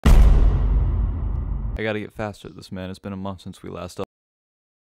I gotta get faster at this, man. It's been a month since we last up.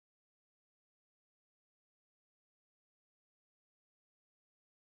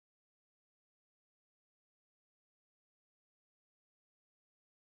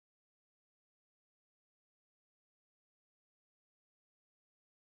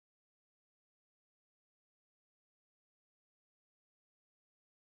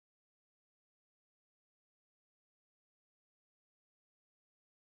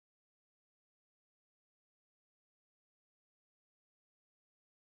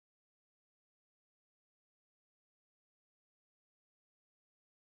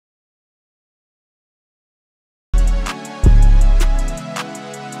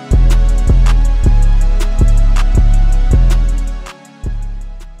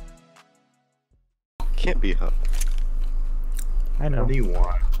 Can't be up. I know. What do you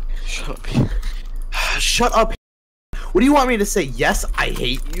want? Shut up. Shut up. What do you want me to say? Yes, I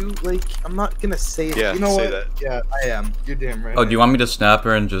hate you? Like, I'm not gonna say it. Yeah, you know say what? that. Yeah, I am. You're damn right. Oh, do you want me to snap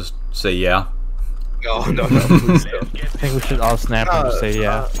her and just say yeah? No, please don't. I think we should all snap and just say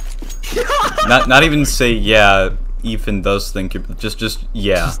yeah. Not even say yeah. Ethan does think you're just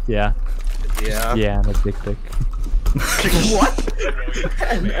yeah. Just, yeah. Yeah. Yeah, and a big dick. What?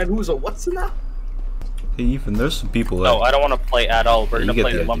 and who's a what's in that? Hey Ethan, there's some people that. No, I don't want to play at all. We're You gonna get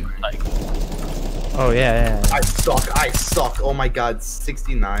play the idea. Lumber Type. Oh yeah. I suck. Oh my god,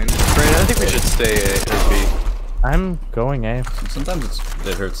 69. Brandon, I think we should stay A or B. I'm going A. Sometimes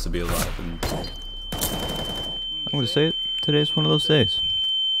it hurts to be alive. And I'm gonna say it. Today's one of those days.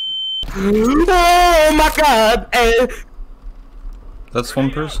 Oh my god! That's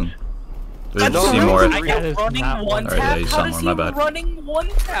one person. There's That's see the more. reason I That got is running not one Alright, tap. yeah, you How saw does more, he my bad. running one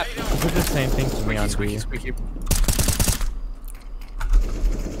tap? You did the same thing to me on B. Squeaky.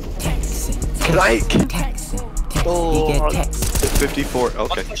 Can I? You get text. 54. Okay. One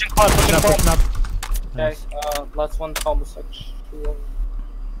pushing quad, pushing quad. Pushing up. Okay, Nice. last one, call section.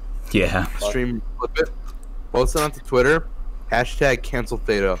 Yeah. Stream flip it. Post it onto Twitter. Hashtag cancel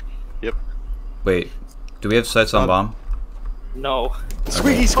Theta. Wait. Do we have sights on bomb? No.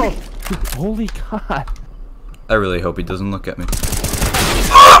 Squeaky, squeaky. Holy god. I really hope he doesn't look at me.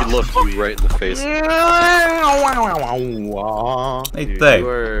 He looked you right in the face. Hey, Dude, Thay. you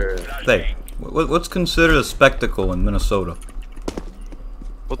are... Thay. What's considered a spectacle in Minnesota?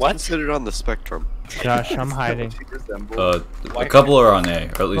 What's What? considered on the spectrum? Josh, I'm hiding. A couple are on A,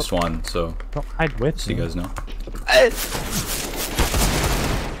 or at least one. So, Don't hide with so you me. guys know.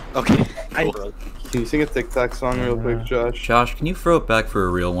 Okay. Can you sing a TikTok song real quick, Josh? Josh, can you throw it back for a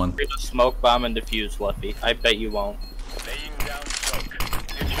real one? There's a smoke bomb and defuse, Fluffy. I bet you won't.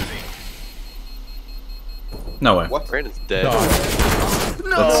 No way. What? Brandon's dead.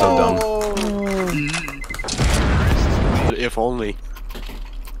 That's so dumb. If only.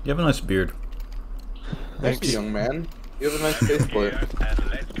 You have a nice beard. Thank you, young man. You have a nice face plate.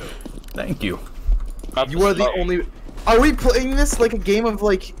 Thank you. You are the only. Are we playing this like a game of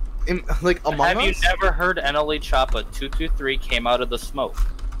like, Among Have you Us? never heard NLE Choppa 223 came out of the smoke?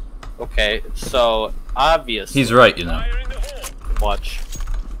 Okay, so obviously. He's right, you know. Watch.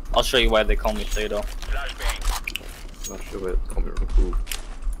 I'll show you why they call me Thedo. Not sure what. Call me Rakub.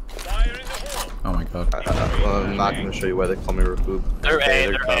 Oh my god. I'm not gonna show you why they call me Rakub. They're A,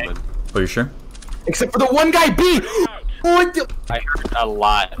 They're they're A. coming. Are you sure? Except for the one guy B. What the? I heard a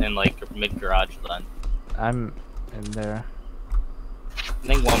lot in like mid garage then. I'm in there. I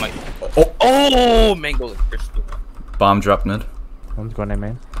think one might. Oh, Mango Crispy. Bomb drop mid. One's going A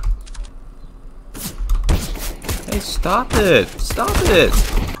main. Hey, stop it! Stop it!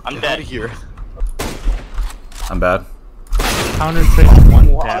 I'm Get dead. out of here. I'm bad. Counter trick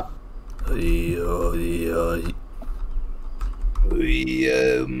one tap.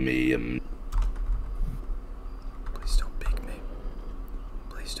 Please don't peek me.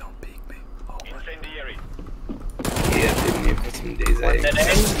 Please don't peek me. Oh my. Yeah, didn't you put some days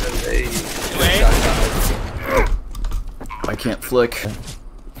I can't flick.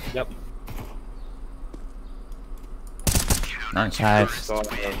 Yep. Nice. Nice.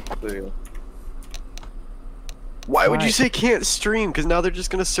 Why would you Why? say can't stream? Because now they're just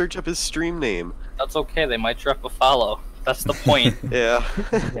gonna search up his stream name. That's okay. They might drop a follow. That's the point. Yeah.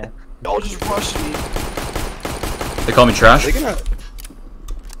 Yeah. Y'all just rushed me. They call me trash? They're gonna.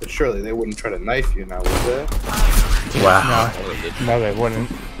 But surely they wouldn't try to knife you now, would they? Wow. No, they wouldn't.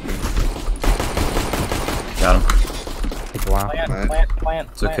 Got him. Like, wow. Plant.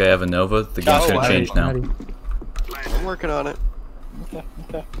 It's okay, I have a Nova. The game's gonna change now. I'm working on it.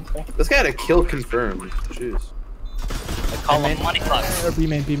 Okay. This guy had a kill confirmed. Jeez. I call them money clocks. B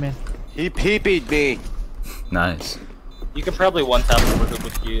main, B main. He peepeed me. Nice. You could probably one tap the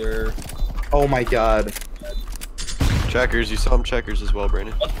with your Oh my god. Checkers, you saw him checkers as well,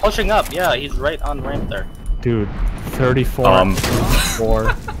 Brandon. Pushing up, yeah, he's right on ramp there. Dude, 34.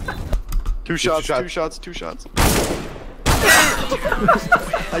 4. Two shots.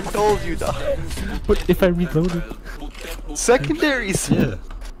 I told you, dog. What if I reloaded? Secondaries. Yeah.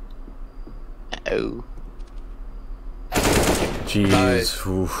 Oh. Jeez. Nice.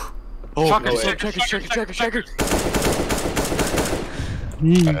 Oof. Oh, Checkers, no, checkers.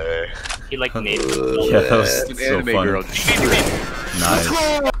 He like made Yeah, that was An so anime fun. girl. Nice.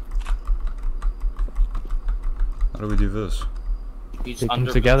 How do we do this? He's Take them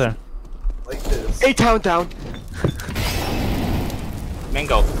under together. Like this. A-Town down.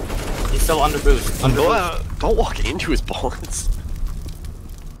 Mango. He's still under boost. Under boost. Don't walk into his bullets.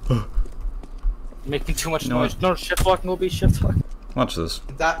 Making too much No. noise. No, shift walk, no be shift walk. Watch this.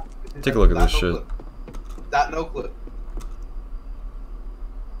 That. Take a look at that this no shit. clip. That no clip.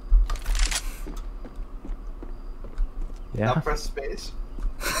 Now Yeah. press space.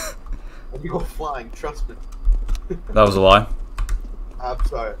 And you go flying, trust me. That was a lie. I'm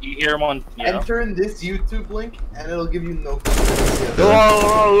sorry. You hear him on, you know. Enter in this YouTube link and it'll give you no clip.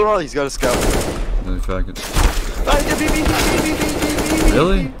 Oh, he's got a scout. Really fucking- Behind the baby.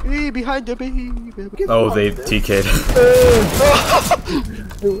 Really? Behind the baby. Oh, they TK'd.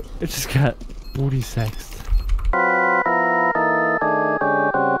 It just got booty sexed.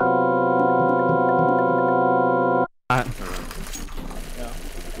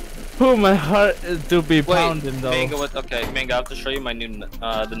 Oh, my heart do be pounding though. Mango, okay, Mango, I have to show you my new,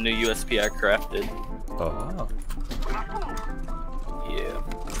 the new USP I crafted. Oh. Yeah.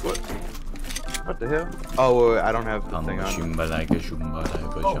 What the hell? Oh, wait, I don't have the I'm thing on.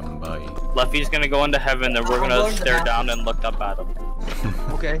 Leffy's gonna go into heaven, and we're gonna stare down and look up at him.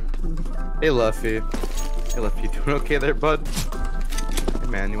 Okay. Hey, Luffy. Hey, Luffy, you doing okay there, bud? Hey,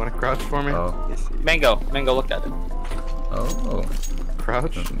 man, you wanna crouch for me? Oh. Mango, look at it. Oh.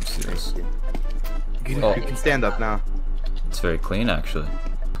 Crouch? Let me see this. You Oh. can stand up now. It's very clean, actually.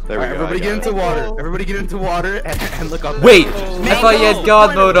 There we Alright, go. everybody get into water. Everybody get into water and look up. Wait! I thought you had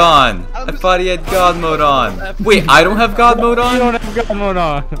God mode on! I thought he had God mode on! Wait, I don't have God mode You don't on? have God mode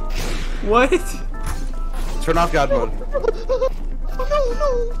on. What? Turn off God mode.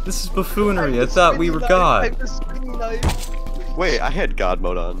 This is buffoonery. I thought we were God. Wait, I had God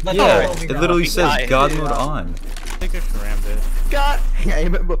mode on. Yeah, it literally says God mode on. God!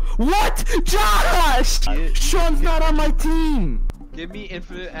 What? Josh! Sean's not on my team! Give me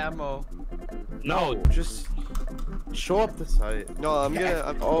infinite ammo. No, Just show up the site. No, I'm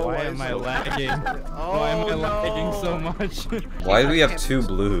gonna. Why am I lagging? Why am I lagging so much? Why do we have two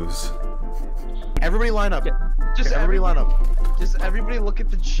blues? Everybody line up. Just Everybody line up. Just everybody look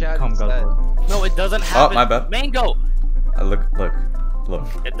at the chat Come, instead. God. no, it doesn't have my bad. Mango! Look.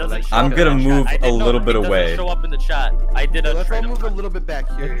 It doesn't show I'm up in gonna the move chat. I a did little not- bit it doesn't away. show up in the chat. I did a Let's all trade move a little bit back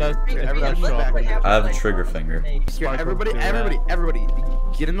here. It does- Here, it everybody does move show up. back. I have a trigger finger. Here, everybody,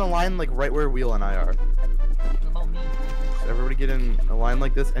 get in a line like right where Wheel and I are. So everybody get in a line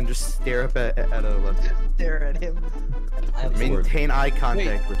like this and just stare up at a left. Stare at him. Maintain eye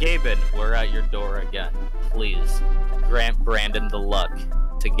contact with Gaben, we're at your door again. Please, grant Brandon the luck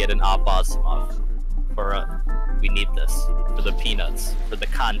to get an Abasimov. We need this. For the peanuts. For the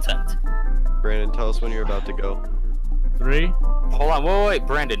content. Brandon, tell us when you're about to go. 3. Hold on, wait,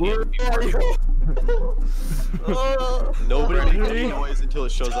 Brandon. Nobody makes any noise until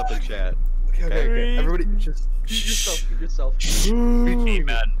it shows up in chat. Okay. Everybody just Feed yourself.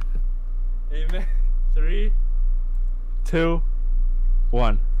 Amen. Amen. 3, 2,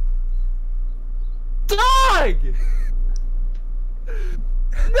 1. Dog!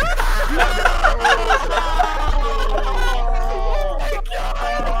 No!